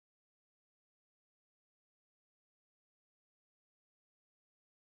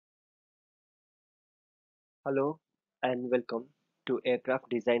Hello and welcome to Aircraft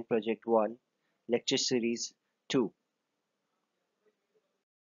Design Project 1 Lecture Series 2.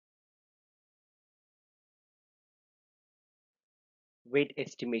 Weight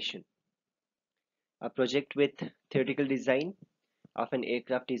Estimation. A project with theoretical design of an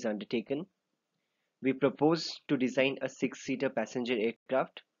aircraft is undertaken. We propose to design a six-seater passenger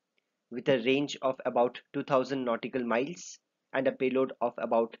aircraft with a range of about 2000 nautical miles and a payload of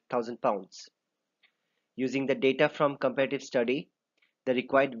about 1000 pounds. Using the data from comparative study, the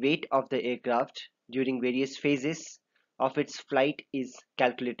required weight of the aircraft during various phases of its flight is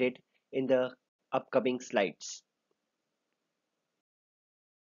calculated in the upcoming slides.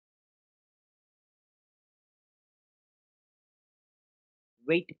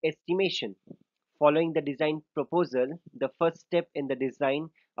 Weight estimation. Following the design proposal, the first step in the design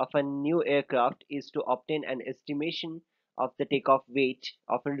of a new aircraft is to obtain an estimation of the takeoff weight,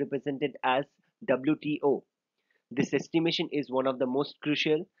 often represented as WTO. This estimation is one of the most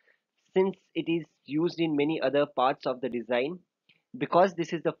crucial since it is used in many other parts of the design. Because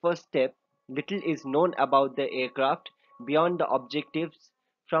this is the first step, little is known about the aircraft beyond the objectives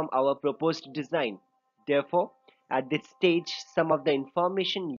from our proposed design. Therefore, at this stage, some of the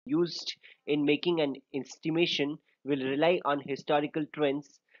information used in making an estimation will rely on historical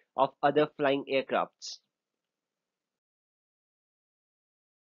trends of other flying aircrafts.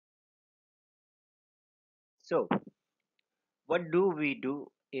 So, what do we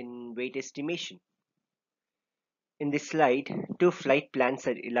do in weight estimation? In this slide, two flight plans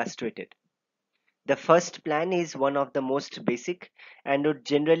are illustrated. The first plan is one of the most basic and would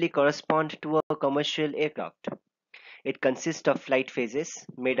generally correspond to a commercial aircraft. It consists of flight phases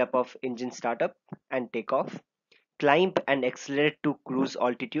made up of engine startup and takeoff, climb and accelerate to cruise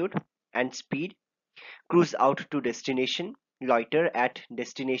altitude and speed, cruise out to destination, loiter at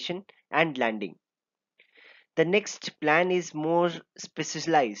destination, and landing. The next plan is more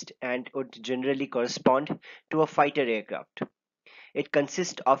specialized and would generally correspond to a fighter aircraft. It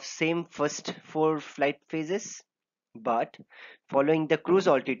consists of same first four flight phases, but following the cruise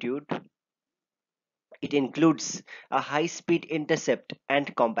altitude, it includes a high speed intercept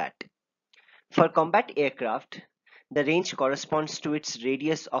and combat. For combat aircraft, the range corresponds to its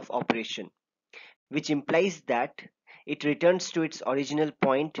radius of operation, which implies that it returns to its original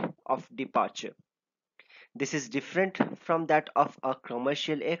point of departure. This is different from that of a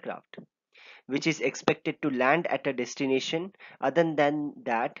commercial aircraft, which is expected to land at a destination other than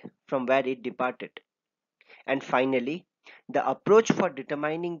that from where it departed. And finally, the approach for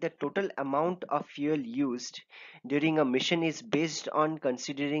determining the total amount of fuel used during a mission is based on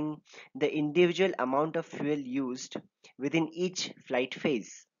considering the individual amount of fuel used within each flight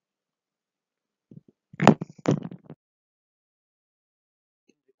phase.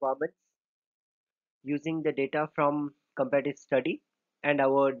 Requirements. Using the data from comparative study and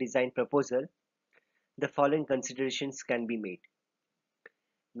our design proposal, the following considerations can be made.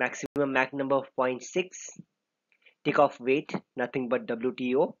 Maximum Mach number of zero point 0.6, takeoff weight nothing but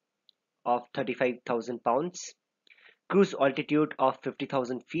WTO of 35,000 pounds, cruise altitude of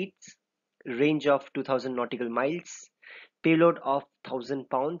 50,000 feet, range of 2,000 nautical miles, payload of 1,000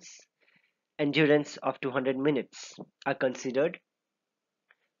 pounds, endurance of 200 minutes are considered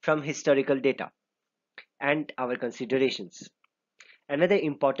from historical data and our considerations. Another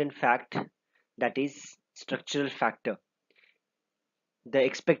important fact, that is structural factor. The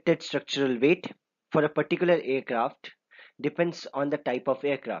expected structural weight for a particular aircraft depends on the type of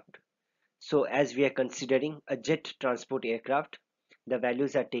aircraft. So as we are considering a jet transport aircraft, the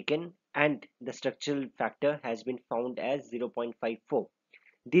values are taken and the structural factor has been found as 0.54.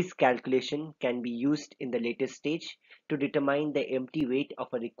 This calculation can be used in the later stage to determine the empty weight of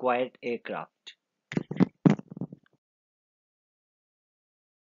a required aircraft.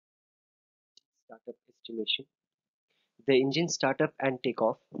 Startup estimation. The engine startup and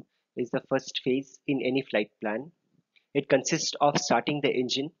takeoff is the first phase in any flight plan. It consists of starting the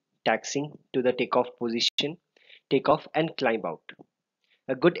engine, taxiing to the takeoff position, takeoff and climb out.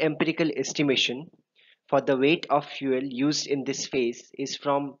 A good empirical estimation for the weight of fuel used in this phase is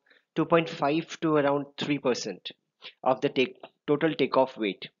from 2.5 to around 3% of the total takeoff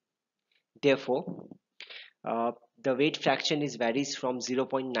weight. Therefore, uh, the weight fraction is varies from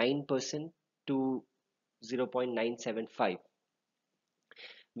 0.9% to 0.975.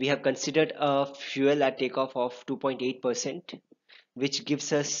 We have considered a fuel at takeoff of 2.8%, which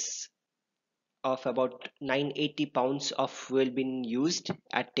gives us of about 980 pounds of fuel being used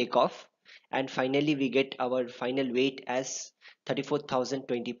at takeoff, and finally we get our final weight as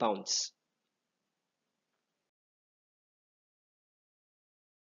 34,020 pounds.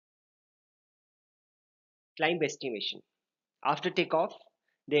 Climb estimation. After takeoff,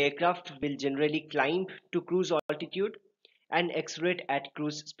 the aircraft will generally climb to cruise altitude and accelerate at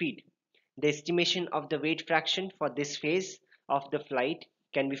cruise speed. The estimation of the weight fraction for this phase of the flight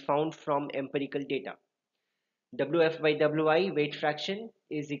can be found from empirical data. Wf by Wi weight fraction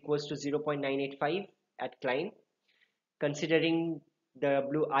is equals to 0.985 at climb. Considering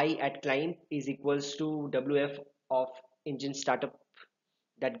Wi at climb is equals to Wf of engine startup,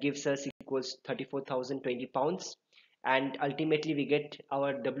 that gives us equals 34,020 pounds, and ultimately we get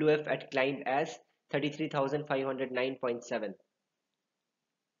our Wf at climb as 33,509.7. Estimation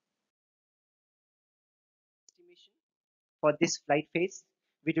for this flight phase,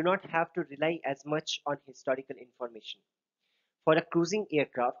 we do not have to rely as much on historical information. For a cruising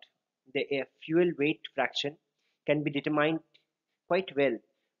aircraft, the fuel weight fraction can be determined quite well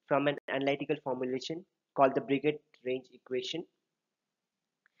from an analytical formulation called the Brigade range equation.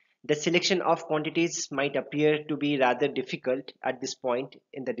 The selection of quantities might appear to be rather difficult at this point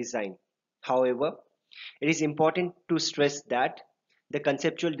in the design. However, it is important to stress that the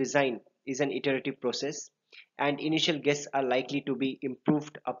conceptual design is an iterative process, and initial guesses are likely to be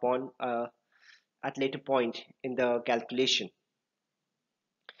improved upon at later point in the calculation.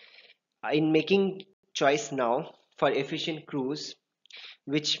 In making choice now for efficient cruise,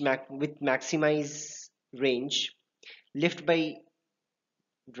 with maximize range, lift by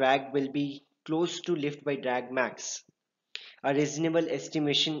drag will be close to lift by drag max. A reasonable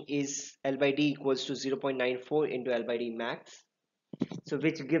estimation is L by D equals to 0.94 into L by D max, so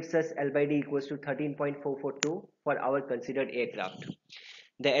which gives us L by D equals to 13.442 for our considered aircraft.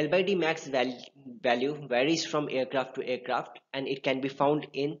 The L by D max value varies from aircraft to aircraft, and it can be found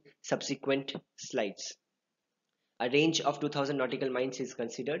in subsequent slides. A range of 2000 nautical miles is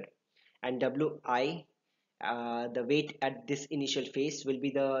considered, and Wi, the weight at this initial phase, will be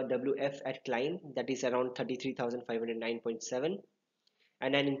the Wf at climb, that is around 33,509.7.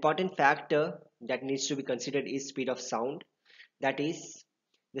 And an important factor that needs to be considered is speed of sound, that is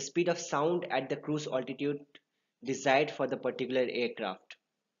the speed of sound at the cruise altitude desired for the particular aircraft.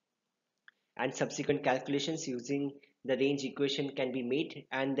 And subsequent calculations using the range equation can be made,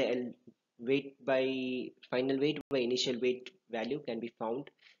 and the weight by final weight by initial weight value can be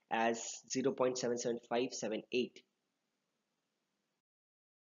found as 0.77578.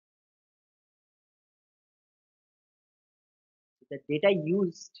 The data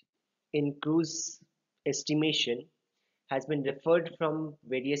used in cruise estimation has been referred from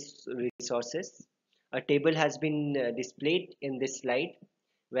various resources. A table has been displayed in this slide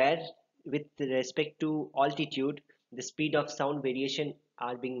where, with respect to altitude, the speed of sound variation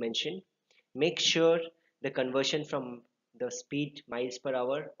are being mentioned. Make sure the conversion from the speed miles per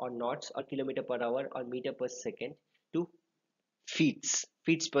hour or knots or kilometer per hour or meter per second to feet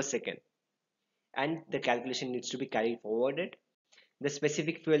per second, and the calculation needs to be carried forwarded. The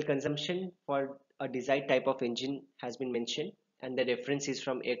specific fuel consumption for a desired type of engine has been mentioned, and the reference is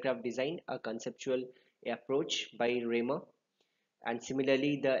from Aircraft Design, a conceptual approach by Raymer. And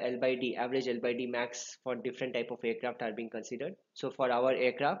similarly, the L by D, average L by D max for different type of aircraft are being considered. So for our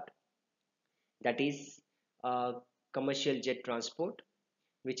aircraft, that is commercial jet transport,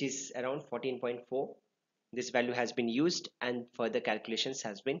 which is around 14.4, this value has been used and further calculations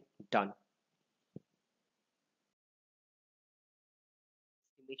has been done.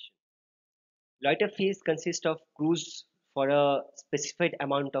 Estimation. Loiter phase consists of cruise for a specified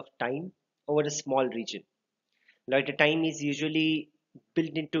amount of time over a small region. Loiter time is usually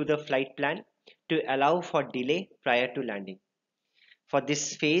built into the flight plan to allow for delay prior to landing. For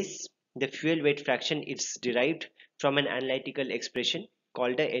this phase, the fuel weight fraction is derived from an analytical expression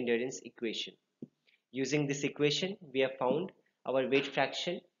called the endurance equation. Using this equation, we have found our weight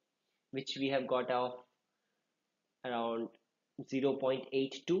fraction, which we have got of around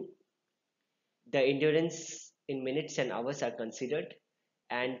 0.82. The endurance in minutes and hours are considered,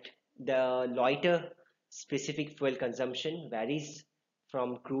 and the loiter specific fuel consumption varies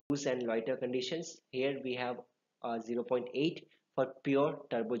from cruise and loiter conditions. Here we have 0.8 for pure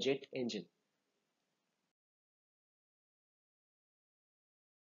turbojet engine.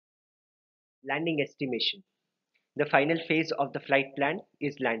 Landing estimation. The final phase of the flight plan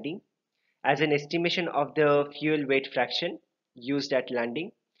is landing. As an estimation of the fuel weight fraction used at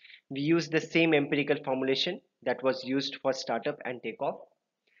landing, we use the same empirical formulation that was used for startup and takeoff.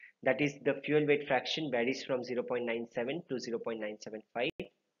 That is, the fuel weight fraction varies from 0.97 to 0.975,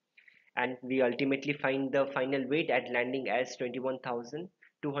 and we ultimately find the final weight at landing as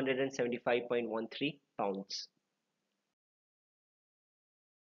 21,275.13 pounds.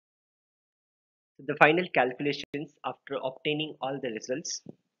 So the final calculations after obtaining all the results.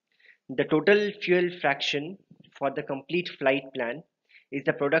 The total fuel fraction for the complete flight plan is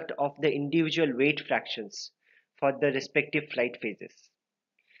the product of the individual weight fractions for the respective flight phases.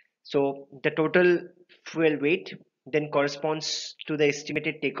 So the total fuel weight then corresponds to the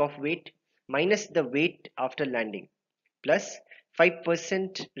estimated takeoff weight minus the weight after landing plus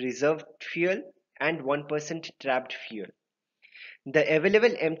 5% reserved fuel and 1% trapped fuel. The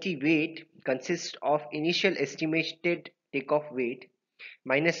available empty weight consists of initial estimated takeoff weight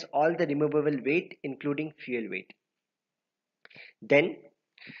minus all the removable weight including fuel weight. Then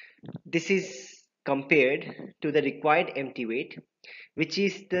this is compared to the required empty weight, which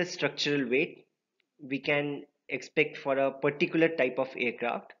is the structural weight we can expect for a particular type of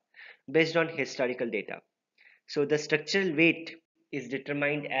aircraft based on historical data. So the structural weight is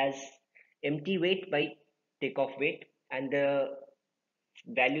determined as empty weight by takeoff weight, and the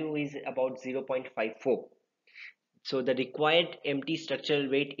value is about 0.54. So the required empty structural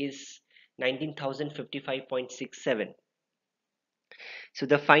weight is 19,055.67. So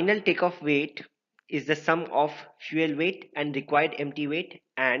the final takeoff weight is the sum of fuel weight and required empty weight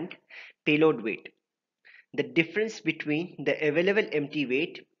and payload weight. The difference between the available empty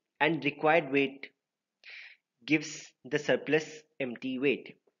weight and required weight gives the surplus empty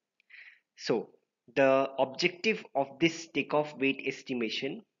weight. So the objective of this takeoff weight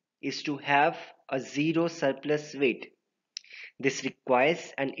estimation is to have a zero surplus weight. This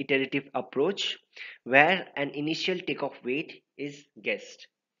requires an iterative approach where an initial takeoff weight is guessed.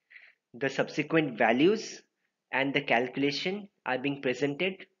 The subsequent values and the calculation are being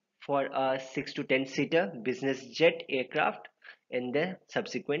presented for a 6 to 10 seater business jet aircraft in the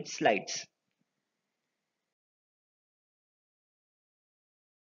subsequent slides.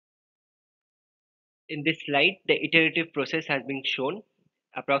 In this slide, the iterative process has been shown.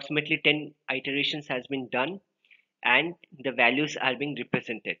 Approximately 10 iterations has been done and the values are being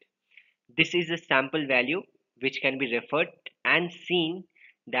represented. This is a sample value which can be referred and seen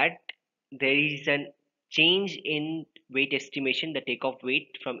that there is a change in weight estimation, the takeoff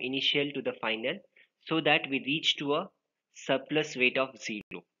weight from initial to the final, so that we reach to a surplus weight of 0.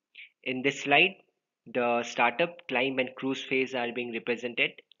 In this slide, the startup, climb and cruise phase are being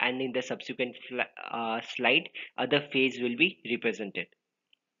represented, and in the subsequent slide, other phase will be represented.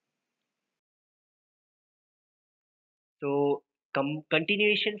 So,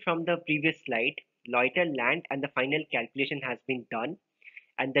 continuation from the previous slide, loiter, land, and the final calculation has been done,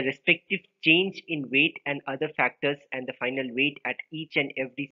 and the respective change in weight and other factors and the final weight at each and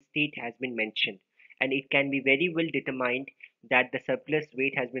every state has been mentioned. And it can be very well determined that the surplus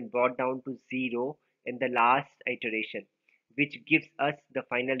weight has been brought down to 0 in the last iteration, which gives us the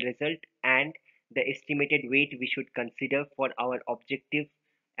final result and the estimated weight we should consider for our objective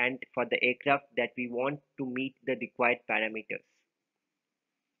and for the aircraft that we want to meet the required parameters.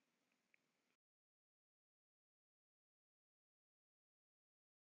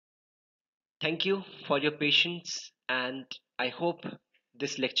 Thank you for your patience, and I hope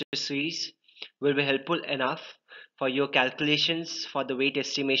this lecture series will be helpful enough for your calculations for the weight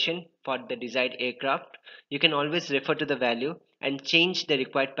estimation for the desired aircraft. You can always refer to the value and change the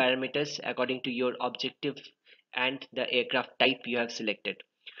required parameters according to your objective and the aircraft type you have selected.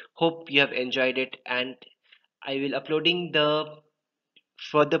 Hope you have enjoyed it, and I will uploading the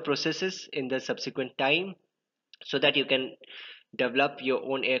further processes in the subsequent time so that you can develop your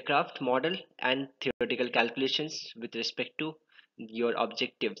own aircraft model and theoretical calculations with respect to your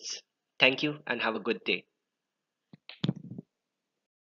objectives. Thank you and have a good day.